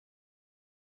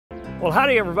Well,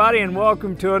 howdy everybody, and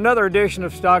welcome to another edition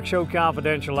of Stockshow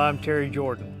Confidential. I'm Terry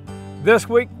Jordan. This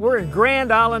week we're in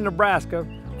Grand Island, Nebraska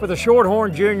for the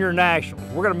Shorthorn Jr. Nationals.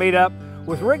 We're going to meet up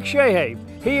with Rick Sheehy.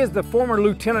 He is the former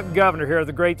lieutenant governor here of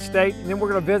the great state, and then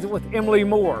we're going to visit with Emily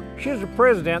Moore. She is the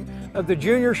president of the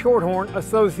Junior Shorthorn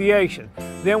Association.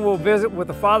 Then we'll visit with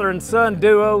the father and son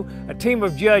duo, a team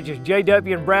of judges,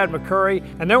 JW and Brad McCurry,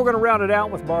 and then we're going to round it out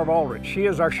with Barb Aldrich. She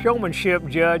is our showmanship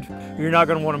judge. You're not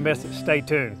going to want to miss it. Stay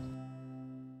tuned.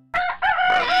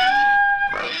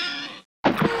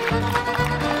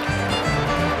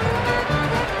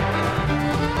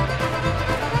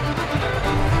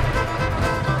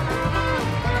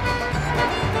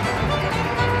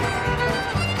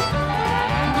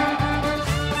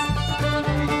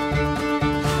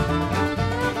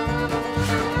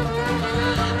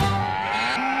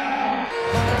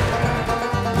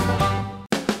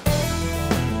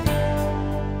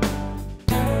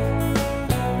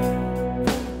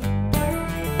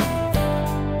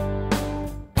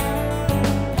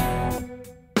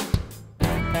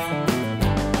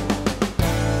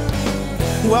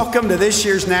 Welcome to this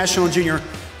year's National Junior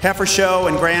Heifer Show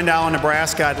in Grand Island,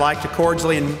 Nebraska. I'd like to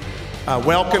cordially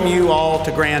welcome you all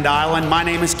to Grand Island. My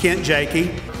name is Kent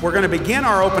Jakey. We're going to begin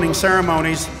our opening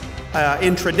ceremonies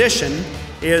in tradition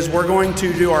is we're going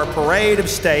to do our parade of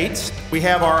states. We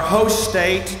have our host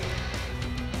state,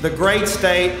 the great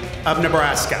state of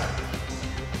Nebraska.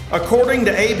 According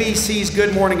to ABC's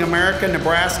Good Morning America,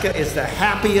 Nebraska is the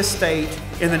happiest state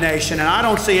in the nation, and I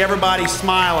don't see everybody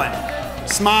smiling.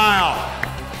 Smile.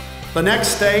 The next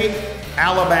state,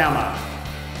 Alabama,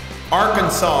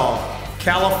 Arkansas,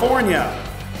 California,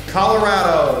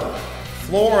 Colorado,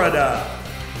 Florida,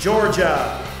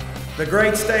 Georgia, the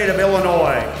great state of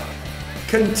Illinois,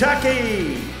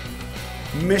 Kentucky,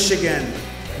 Michigan,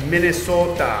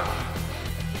 Minnesota,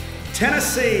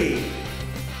 Tennessee.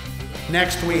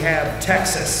 Next we have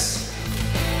Texas.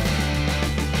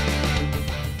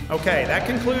 Okay, that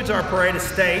concludes our parade of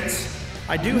states.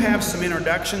 I do have some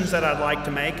introductions that I'd like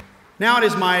to make. Now it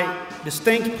is my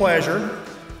distinct pleasure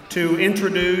to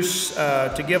introduce,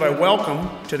 to give a welcome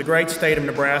to the great state of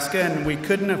Nebraska, and we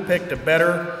couldn't have picked a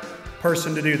better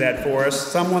person to do that for us,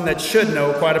 someone that should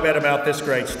know quite a bit about this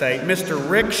great state, Mr.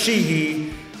 Rick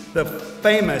Sheehy, the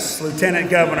famous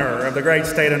Lieutenant Governor of the great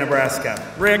state of Nebraska.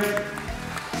 Rick.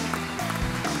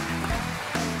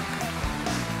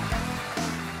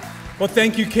 Well,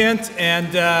 thank you, Kent,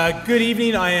 and good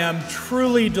evening. I am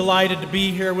truly delighted to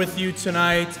be here with you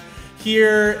tonight,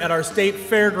 here at our state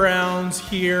fairgrounds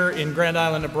here in Grand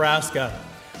Island, Nebraska.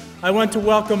 I want to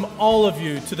welcome all of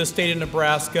you to the state of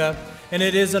Nebraska, and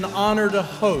it is an honor to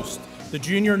host the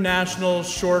Junior National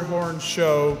Shorthorn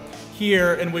Show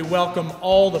here, and we welcome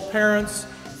all the parents,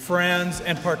 friends,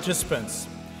 and participants.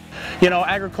 You know,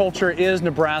 agriculture is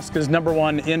Nebraska's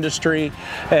 #1 industry,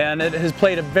 and it has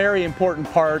played a very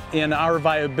important part in our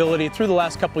viability through the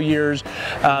last couple years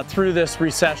through this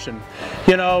recession.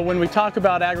 You know, when we talk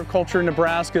about agriculture,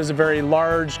 Nebraska is a very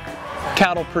large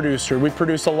cattle producer. We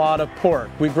produce a lot of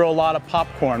pork. We grow a lot of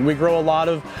popcorn. We grow a lot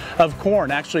of corn.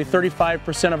 Actually,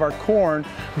 35% of our corn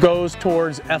goes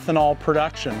towards ethanol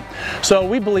production. So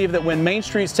we believe that when Main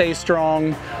Street stays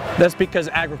strong, that's because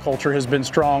agriculture has been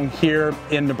strong here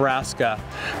in Nebraska.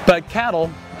 But cattle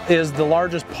is the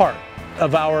largest part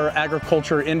of our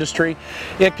agriculture industry.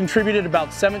 It contributed about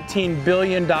 $17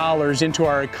 billion into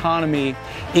our economy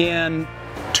in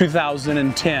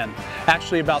 2010.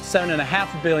 Actually, about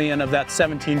 $7.5 billion of that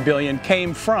 $17 billion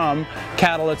came from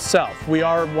cattle itself. We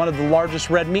are one of the largest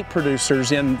red meat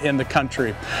producers in the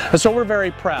country. And so we're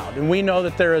very proud, and we know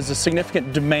that there is a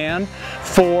significant demand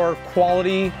for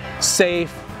quality,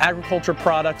 safe agriculture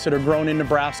products that are grown in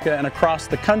Nebraska and across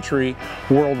the country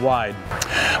worldwide.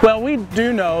 Well, we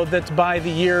do know that by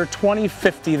the year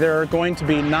 2050 there are going to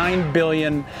be 9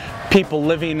 billion people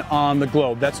living on the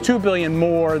globe. That's 2 billion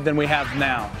more than we have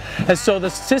now. And so the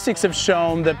statistics have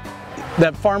shown that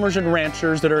farmers and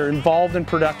ranchers that are involved in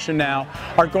production now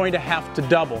are going to have to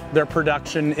double their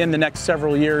production in the next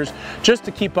several years just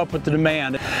to keep up with the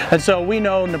demand. And so we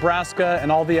know Nebraska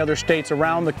and all the other states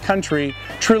around the country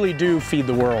truly do feed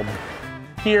the world.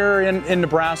 Here in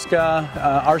Nebraska,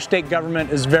 our state government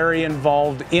is very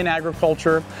involved in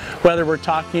agriculture, whether we're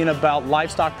talking about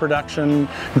livestock production,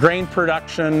 grain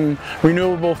production,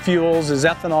 renewable fuels as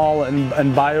ethanol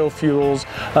and biofuels.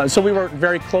 So we work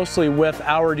very closely with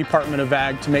our Department of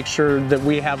Ag to make sure that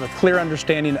we have a clear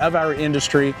understanding of our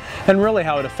industry and really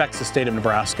how it affects the state of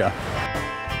Nebraska.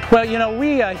 Well, you know,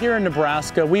 we here in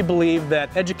Nebraska, we believe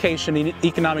that education and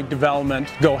economic development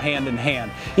go hand in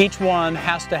hand. Each one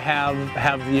has to have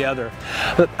the other.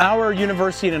 Our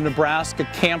University of Nebraska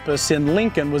campus in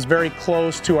Lincoln was very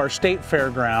close to our state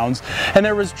fairgrounds, and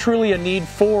there was truly a need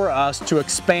for us to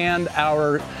expand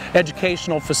our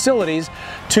educational facilities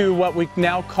to what we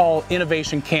now call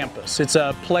Innovation Campus. It's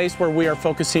a place where we are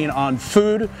focusing on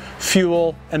food,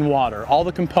 fuel, and water, all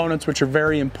the components which are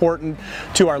very important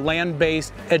to our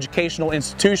land-based educational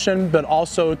institution, but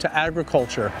also to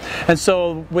agriculture. And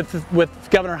so with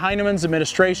Governor Heinemann's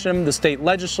administration, the state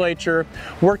legislature,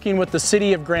 working with the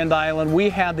city of Grand Island, we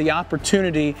had the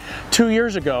opportunity 2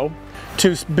 years ago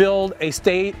to build a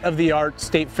state-of-the-art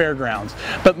state fairgrounds.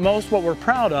 But most what we're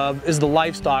proud of is the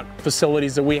livestock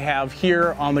facilities that we have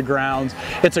here on the grounds.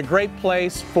 It's a great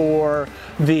place for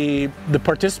the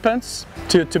participants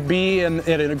to be in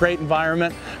a great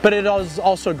environment, but it is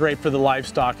also great for the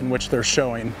livestock in which they're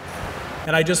showing.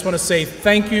 And I just want to say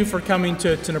thank you for coming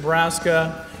to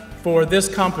Nebraska for this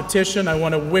competition. I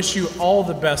want to wish you all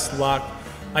the best luck.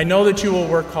 I know that you will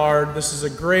work hard. This is a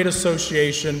great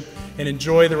association, and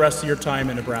enjoy the rest of your time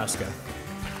in Nebraska.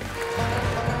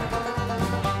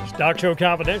 Stockshow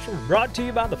Confidential is brought to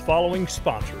you by the following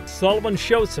sponsors: Sullivan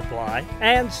Show Supply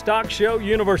and Stockshow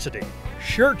University,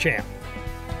 Sure Champ,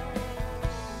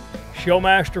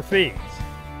 Showmaster Feeds,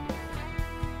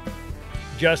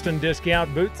 Justin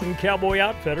Discount Boots and Cowboy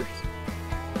Outfitters,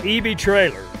 EB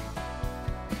Trailers,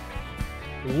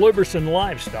 Luberson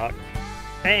Livestock,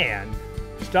 and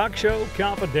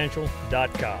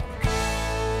StockshowConfidential.com.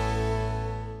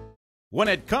 When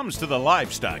it comes to the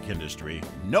livestock industry,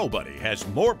 nobody has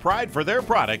more pride for their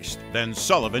products than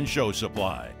Sullivan Show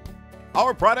Supply.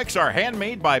 Our products are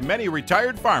handmade by many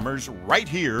retired farmers right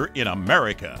here in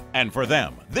America. And for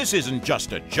them, this isn't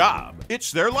just a job,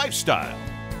 it's their lifestyle.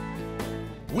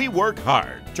 We work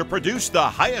hard to produce the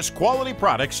highest quality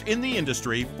products in the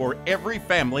industry for every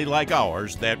family like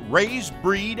ours that raise,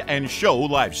 breed, and show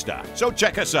livestock. So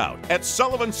check us out at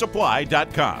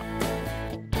sullivansupply.com.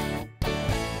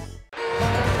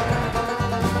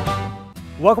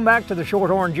 Welcome back to the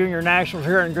Shorthorn Jr. Nationals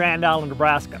here in Grand Island,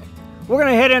 Nebraska. We're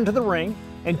going to head into the ring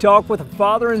and talk with a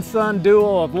father and son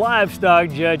duo of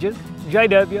livestock judges,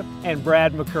 JW and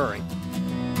Brad McCurry.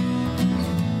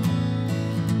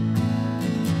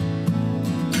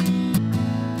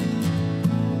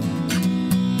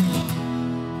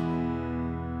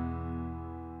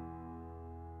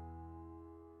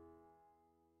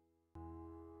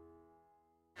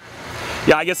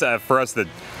 Yeah, I guess for us,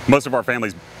 most of our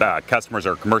family's customers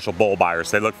are commercial bull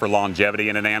buyers. They look for longevity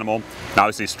in an animal. And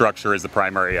obviously, structure is the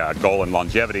primary goal in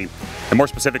longevity. And more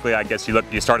specifically, I guess you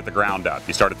start at the ground up.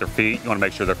 You start at their feet. You want to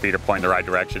make sure their feet are pointing the right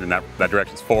direction, and that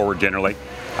direction's forward generally.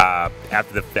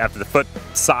 After the foot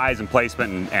size and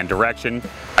placement and direction,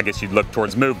 I guess you'd look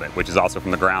towards movement, which is also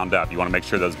from the ground up. You want to make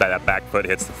sure that back foot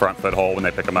hits the front foot hole when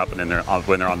they pick them up and when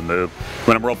they're on the move. You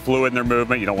want them real fluid in their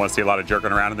movement. You don't want to see a lot of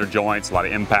jerking around in their joints, a lot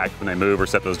of impact when they move or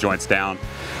set those joints down.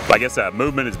 But I guess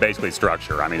movement is basically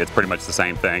structure. I mean, it's pretty much the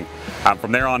same thing.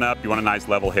 From there on up, you want a nice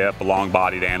level hip, a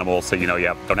long-bodied animal, so you know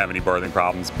you don't have any birthing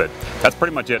problems. But that's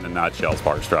pretty much it in a nutshell as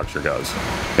far as structure goes.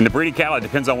 In the breeding cattle, it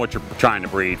depends on what you're trying to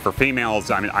breed. For females,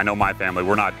 I mean, I know my family,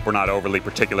 we're not overly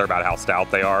particular about how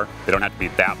stout they are. They don't have to be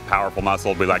that powerful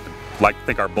muscled. We like to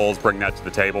think our bulls bring that to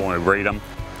the table when we breed them.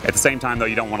 At the same time, though,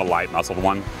 you don't want a light muscled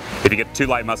one. If you get too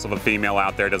light muscled a female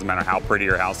out there, it doesn't matter how pretty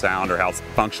or how sound or how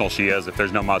functional she is. If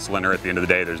there's no muscle in her, at the end of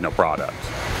the day, there's no product.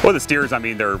 Well, the steers, I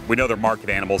mean, we know they're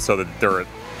market animals, so that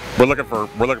we're looking for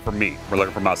meat. We're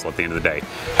looking for muscle at the end of the day.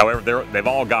 However, they've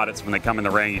all got it. So when they come in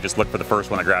the ring, you just look for the first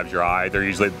one that grabs your eye. They're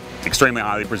usually extremely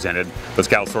highly presented. Those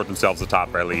cattle sort themselves at the top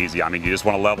fairly easy. I mean, you just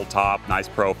want a level top, nice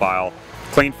profile,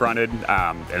 clean fronted,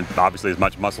 and obviously as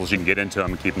much muscle as you can get into them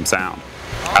and keep them sound.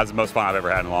 That was the most fun I've ever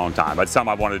had in a long time. It's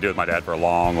something I've wanted to do with my dad for a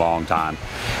long, long time.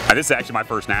 And this is actually my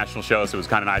first national show, so it was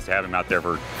kind of nice to have him out there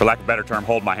for lack of a better term,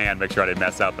 hold my hand, make sure I didn't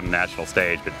mess up in the national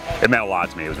stage. But it meant a lot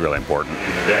to me. It was really important.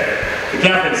 The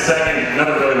calf in second,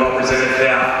 another really well presented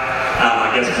calf.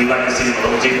 I guess we'd like to see him a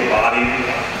little deeper body,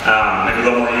 maybe a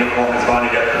little more uniform in his body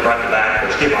depth from front to back, but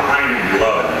you get behind him, you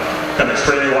love it. Come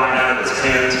extremely wide out of his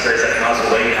pins, carries that muscle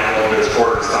weight down over his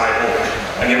quarter stifle.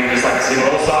 Again, we just like to see him a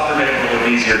little softer, make it a little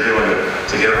easier doing it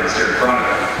to get around the steer in front of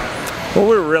him. Well,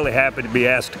 we were really happy to be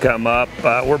asked to come up.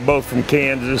 We're both from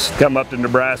Kansas, come up to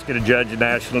Nebraska to judge a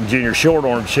National Junior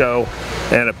Shorthorn show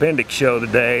and Appendix show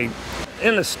today.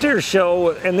 in the steer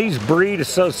show and these breed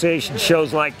association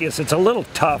shows like this, it's a little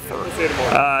tougher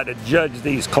to judge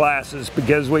these classes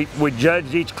because we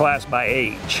judge each class by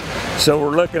age. So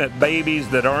we're looking at babies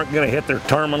that aren't going to hit their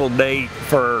terminal date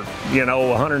for, you know,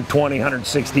 120,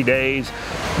 160 days.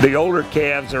 The older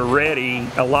calves are ready,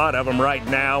 a lot of them right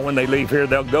now. When they leave here,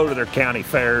 they'll go to their county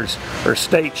fairs or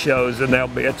state shows, and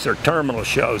it's their terminal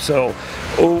show. So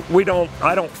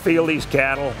I don't feel these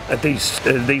cattle at these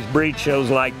breed shows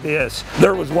like this.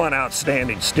 There was one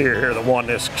outstanding steer here that won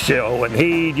this show, and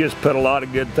he just put a lot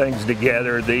of good things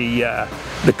together. The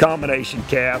combination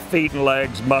calf, feet and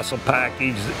legs, muscle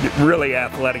package, really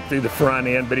athletic through the front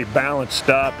end, but he balanced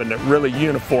up, and a really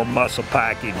uniform muscle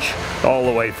package all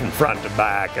the way from front to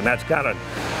back. And that's kind of,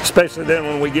 especially then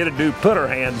when we get to put our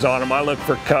hands on them, I look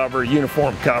for cover,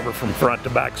 uniform cover from front to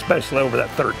back, especially over that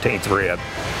 13th rib.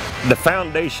 The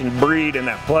foundation breed in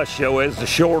that plus show is the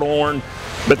Shorthorn,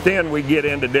 but then we get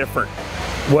into different,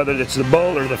 whether it's the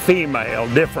bull or the female,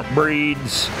 different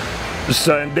breeds.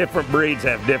 So, and different breeds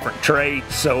have different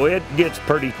traits, so it gets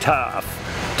pretty tough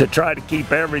to try to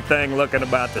keep everything looking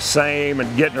about the same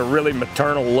and getting a really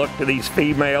maternal look to these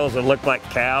females that look like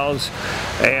cows.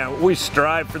 And we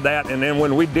strive for that, and then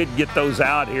when we did get those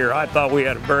out here, I thought we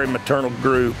had a very maternal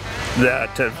group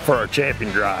for our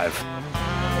champion drive.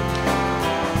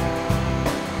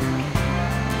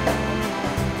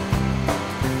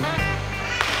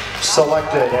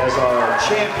 Selected as our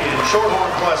champion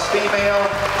Shorthorn Plus female.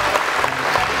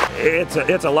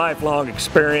 It's a lifelong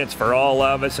experience for all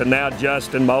of us, and now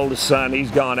Justin, my oldest son, he's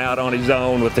gone out on his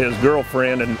own with his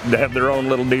girlfriend and they have their own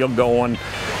little deal going,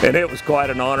 and it was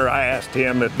quite an honor. I asked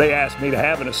him if they asked me to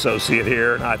have an associate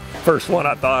here, and first one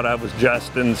I thought of was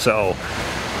Justin, so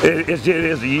it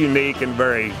is a unique and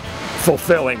very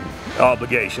fulfilling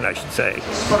obligation, I should say.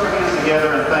 Let's put our hands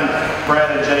together and thank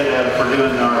Brad and J-Deb for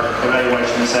doing our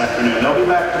evaluation this afternoon. They'll be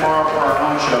back tomorrow for our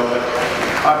own show, but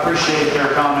I appreciate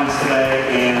their comments today,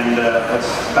 and let's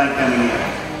thank them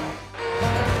again.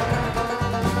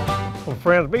 Well,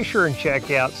 friends, be sure and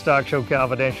check out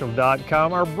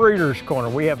StockshowConfidential.com, our Breeders' Corner.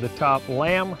 We have the top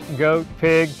lamb, goat,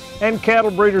 pig, and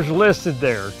cattle breeders listed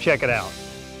there. Check it out.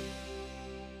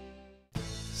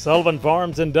 Sullivan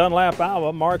Farms in Dunlap,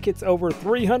 Iowa markets over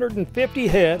 350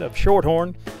 head of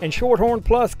Shorthorn and Shorthorn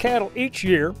Plus cattle each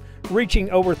year,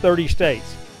 reaching over 30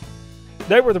 states.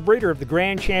 They were the breeder of the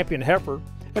Grand Champion heifer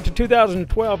at the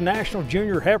 2012 National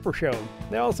Junior Heifer Show.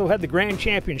 They also had the Grand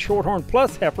Champion Shorthorn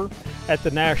Plus heifer at the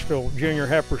National Junior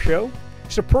Heifer Show,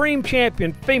 Supreme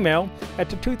Champion female at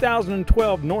the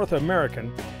 2012 North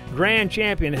American Grand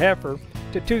Champion heifer,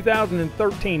 to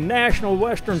 2013 National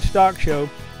Western Stock Show,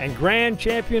 and Grand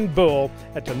Champion bull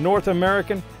at the North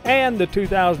American and the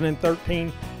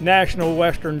 2013 National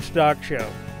Western Stock Show.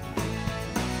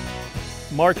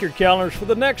 Mark your calendars for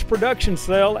the next production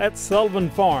sale at Sullivan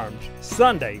Farms,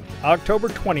 Sunday, October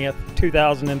 20th,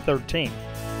 2013.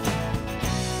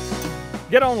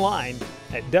 Get online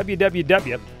at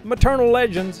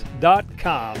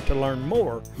www.maternallegends.com to learn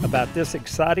more about this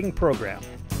exciting program.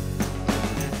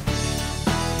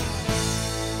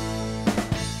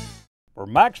 For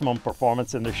maximum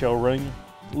performance in the showroom,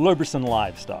 Luberson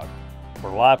Livestock. For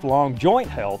lifelong joint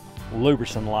health,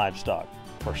 Luberson Livestock.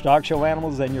 For stock show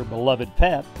animals and your beloved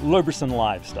pet, Luberson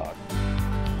Livestock.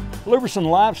 Luberson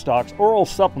Livestock's oral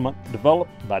supplement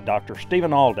developed by Dr.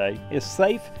 Stephen Alday is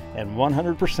safe and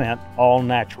 100% all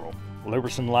natural.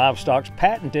 Luberson Livestock's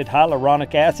patented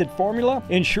hyaluronic acid formula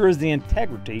ensures the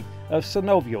integrity of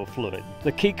synovial fluid,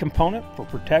 the key component for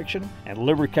protection and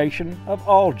lubrication of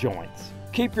all joints.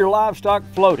 Keep your livestock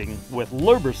floating with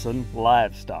Luberson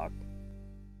Livestock.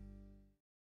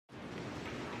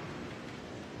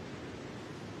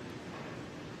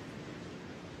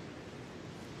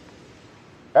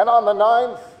 And on the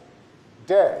 9th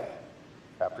day,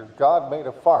 after God made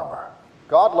a farmer,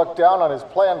 God looked down on his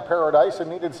planned paradise and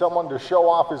needed someone to show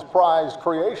off his prized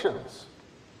creations.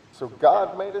 So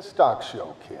God made a stock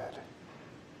show kid.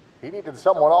 He needed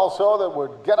someone also that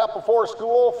would get up before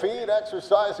school, feed,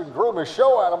 exercise, and groom his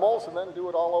show animals, and then do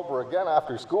it all over again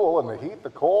after school in the heat,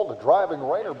 the cold, the driving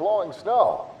rain, or blowing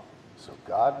snow. So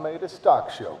God made a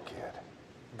stock show kid.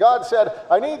 God said,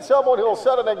 I need someone who'll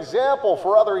set an example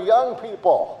for other young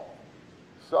people.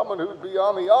 Someone who'd be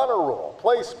on the honor roll,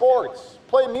 play sports,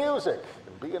 play music,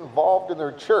 and be involved in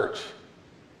their church.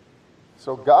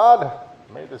 So God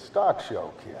made a stock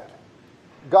show kid.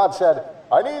 God said,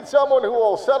 I need someone who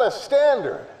will set a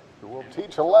standard, who will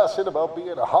teach a lesson about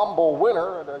being a humble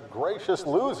winner and a gracious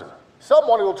loser.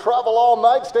 Someone who will travel all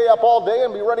night, stay up all day,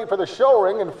 and be ready for the show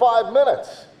ring in 5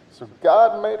 minutes. So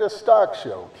God made a stock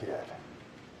show kid.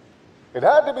 It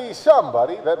had to be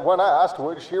somebody that, when asked,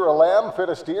 would shear a lamb, fit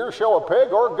a steer, show a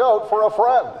pig or goat for a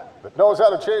friend, that knows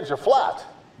how to change a flat,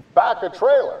 back a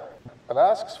trailer, and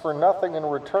asks for nothing in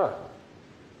return.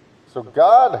 So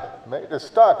God made a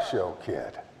Stockshow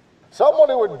kid. Someone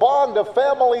who would bond a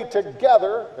family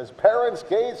together as parents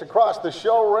gaze across the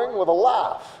show ring with a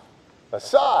laugh, a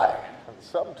sigh, and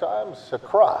sometimes a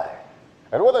cry,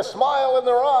 and with a smile in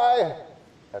their eye,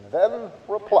 and then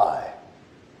reply.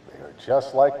 They are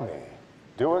just like me,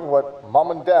 doing what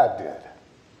Mom and Dad did.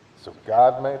 So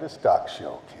God made a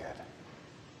Stockshow kid.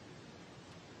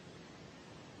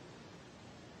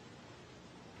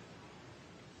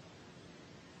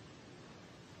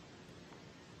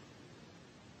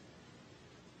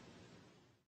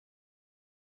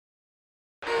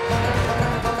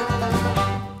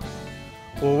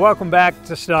 Well, welcome back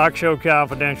to Stockshow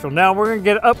Confidential. Now we're going to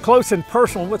get up close and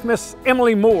personal with Miss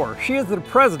Emily Moore. She is the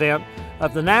president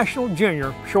of the National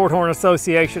Junior Shorthorn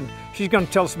Association. She's going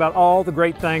to tell us about all the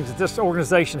great things that this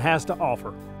organization has to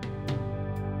offer.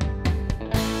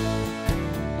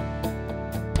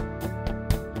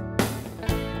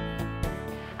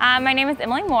 My name is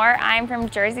Emily Moore. I'm from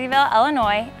Jerseyville,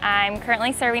 Illinois. I'm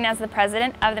currently serving as the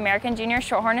president of the American Junior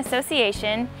Shorthorn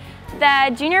Association.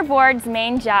 The junior board's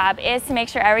main job is to make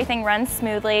sure everything runs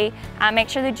smoothly, make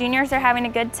sure the juniors are having a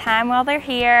good time while they're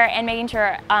here, and making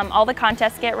sure all the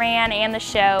contests get ran and the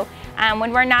show.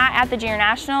 When we're not at the Junior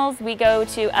Nationals, we go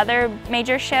to other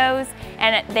major shows,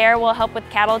 and there we'll help with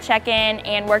cattle check-in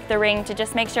and work the ring to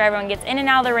just make sure everyone gets in and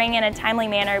out of the ring in a timely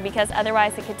manner, because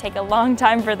otherwise it could take a long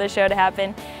time for the show to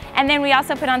happen. And then we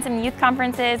also put on some youth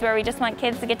conferences where we just want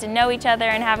kids to get to know each other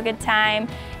and have a good time,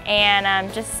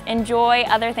 and just enjoy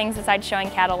other things besides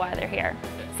showing cattle while they're here.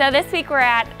 So this week we're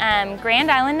at Grand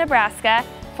Island, Nebraska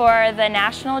for the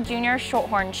National Junior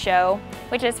Shorthorn Show,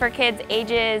 which is for kids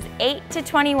ages 8 to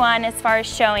 21 as far as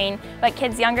showing, but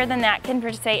kids younger than that can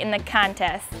participate in the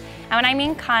contest. And when I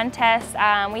mean contest,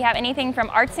 we have anything from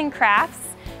arts and crafts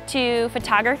to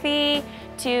photography,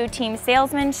 to team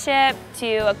salesmanship,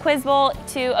 to a quiz bowl,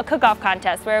 to a cook-off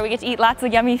contest where we get to eat lots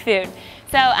of yummy food.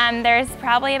 So there's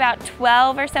probably about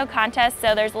 12 or so contests,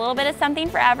 so there's a little bit of something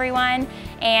for everyone,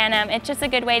 and it's just a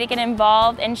good way to get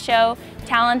involved and show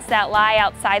talents that lie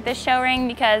outside the show ring,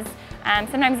 because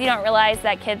sometimes you don't realize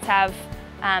that kids have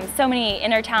so many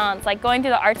inner talents. Like going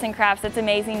through the arts and crafts, it's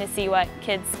amazing to see what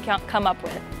kids come up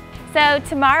with. So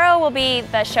tomorrow will be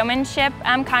the showmanship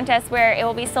contest, where it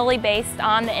will be solely based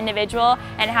on the individual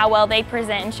and how well they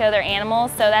present and show their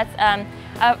animals. So that's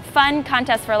a fun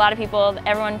contest for a lot of people.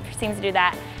 Everyone seems to do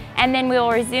that. And then we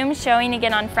will resume showing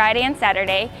again on Friday and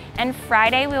Saturday. And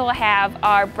Friday we will have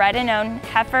our bred and owned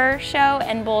heifer show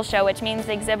and bull show, which means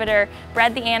the exhibitor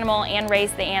bred the animal and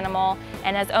raised the animal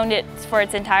and has owned it for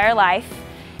its entire life,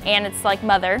 and it's like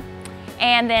mother.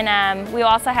 And then we'll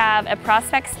also have a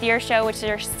prospect steer show, which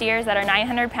are steers that are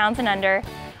 900 pounds and under.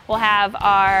 We'll have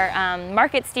our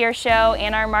market steer show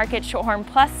and our market Shorthorn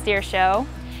Plus steer show.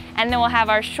 And then we'll have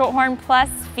our Shorthorn Plus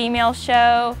female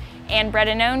show and bred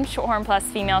and owned Shorthorn Plus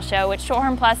female show, which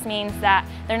Shorthorn Plus means that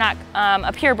they're not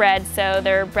a purebred, so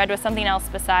they're bred with something else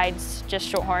besides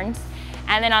just Shorthorns.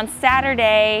 And then on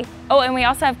Saturday, oh, and we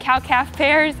also have cow-calf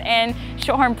pairs and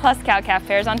Shorthorn Plus cow-calf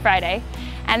pairs on Friday.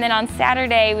 And then on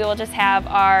Saturday, we will just have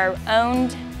our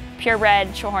owned purebred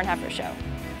Shorthorn heifer show.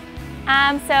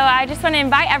 So I just want to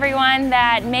invite everyone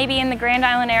that may be in the Grand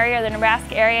Island area or the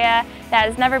Nebraska area that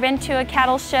has never been to a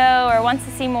cattle show or wants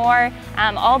to see more.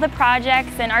 All the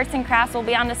projects and arts and crafts will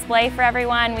be on display for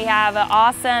everyone. We have an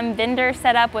awesome vendor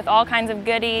set up with all kinds of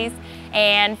goodies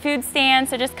and food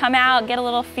stands, so just come out, get a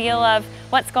little feel of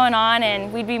what's going on,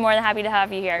 and we'd be more than happy to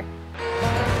have you here.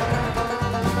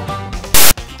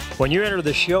 When you enter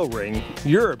the show ring,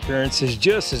 your appearance is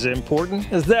just as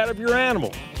important as that of your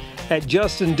animal. At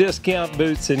Justin Discount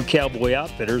Boots and Cowboy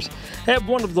Outfitters have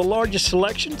one of the largest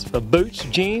selections of boots,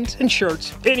 jeans, and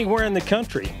shirts anywhere in the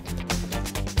country.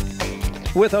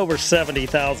 With over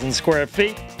 70,000 square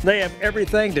feet, they have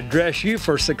everything to dress you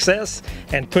for success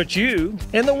and put you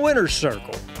in the winner's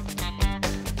circle.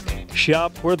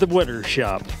 Shop where the winners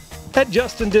shop at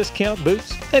Justin Discount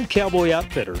Boots and Cowboy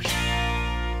Outfitters.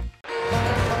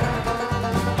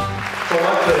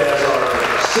 Selected as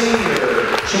our senior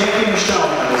champion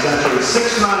showman is entry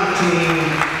 619,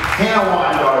 Hannah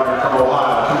Weingarten from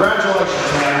Ohio.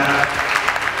 Congratulations, Hannah.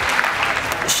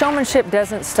 showmanship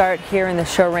doesn't start here in the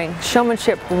show ring.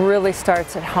 Showmanship really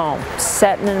starts at home.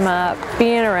 Setting them up,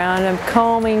 being around them,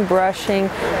 combing, brushing,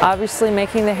 obviously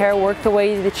making the hair work the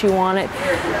way that you want it.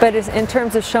 But in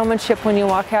terms of showmanship, when you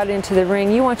walk out into the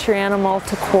ring, you want your animal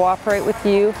to cooperate with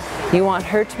you. You want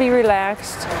her to be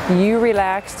relaxed, you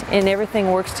relaxed, and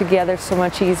everything works together so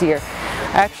much easier.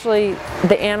 Actually,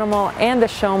 the animal and the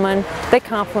showman, they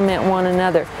complement one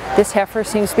another. This heifer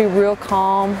seems to be real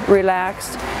calm,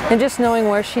 relaxed, and just knowing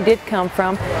where she did come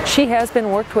from, she has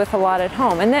been worked with a lot at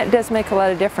home, and that does make a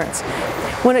lot of difference.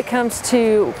 When it comes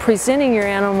to presenting your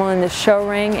animal in the show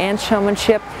ring and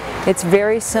showmanship, it's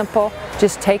very simple.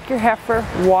 Just take your heifer,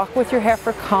 walk with your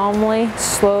heifer calmly,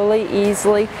 slowly,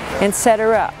 easily, and set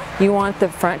her up. You want the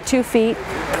front 2 feet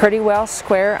pretty well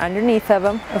square underneath of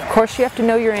them. Of course, you have to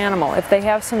know your animal. If they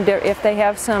have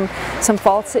some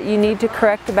faults that you need to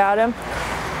correct about them,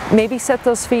 maybe set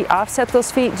those feet, offset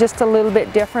those feet just a little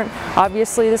bit different.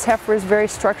 Obviously, this heifer is very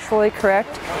structurally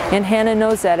correct, and Hannah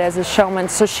knows that as a showman,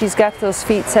 so she's got those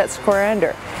feet set square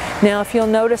under. Now, if you'll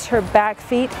notice her back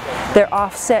feet, they're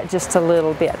offset just a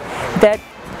little bit.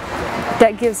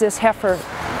 That gives this heifer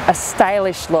a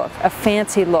stylish look, a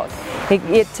fancy look.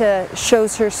 It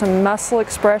shows her some muscle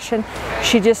expression.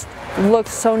 She just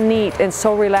looks so neat and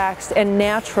so relaxed and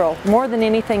natural. More than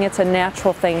anything, it's a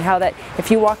natural thing. How that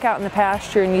if you walk out in the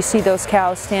pasture and you see those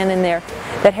cows standing there,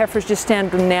 that heifers just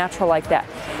stand natural like that.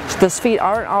 Those feet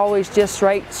aren't always just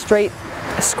right, straight,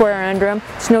 square under them.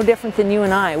 It's no different than you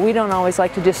and I. We don't always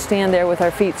like to just stand there with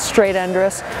our feet straight under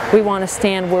us. We want to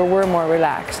stand where we're more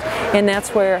relaxed. And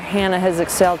that's where Hannah has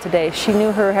excelled today. She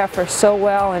knew her heifer so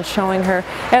well and showing her,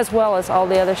 as well as all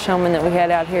the other showmen that we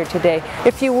had out here today.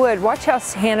 If you would, watch how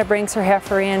Hannah brings her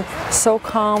heifer in so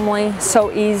calmly,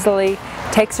 so easily,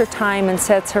 takes her time and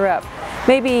sets her up.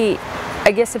 Maybe,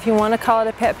 I guess if you want to call it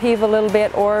a pet peeve a little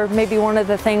bit, or maybe one of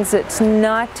the things that's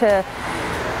not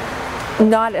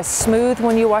as smooth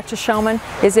when you watch a showman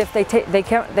is if they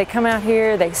come out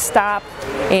here, they stop,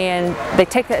 and they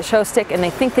take that show stick and they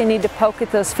think they need to poke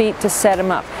at those feet to set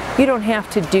them up. You don't have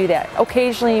to do that.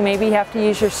 Occasionally you maybe have to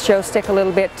use your show stick a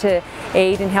little bit to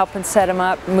aid and help and set them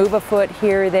up, move a foot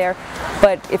here or there.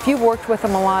 But if you've worked with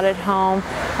them a lot at home,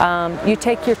 you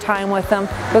take your time with them,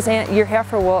 your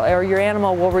heifer will, or your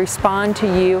animal will respond to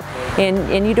you,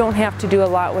 and you don't have to do a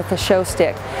lot with the show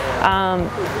stick.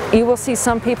 You will see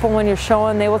some people when you're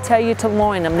showing, they will tell you to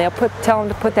loin them. They'll tell them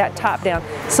to put that top down.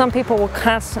 Some people will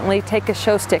constantly take a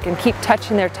show stick and keep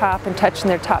touching their top and touching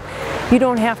their top. You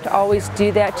don't have to always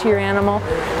do that to your animal.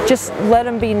 Just let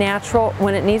them be natural.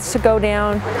 When it needs to go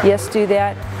down, yes, do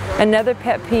that. Another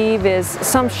pet peeve is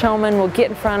some showmen will get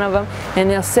in front of them and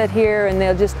they'll sit here and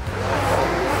they'll just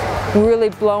really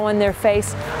blow in their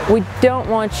face. We don't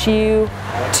want you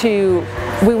to,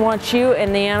 we want you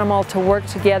and the animal to work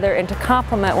together and to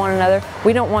complement one another.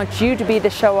 We don't want you to be the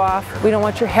show off. We don't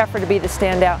want your heifer to be the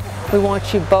standout. We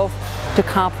want you both to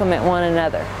complement one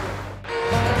another.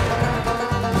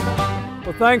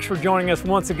 Well, thanks for joining us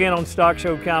once again on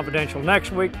Stockshow Confidential.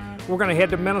 Next week, we're going to head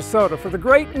to Minnesota for the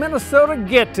Great Minnesota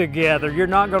Get-Together. You're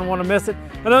not going to want to miss it.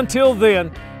 And until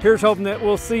then, here's hoping that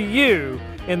we'll see you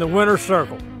in the winner's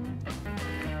circle.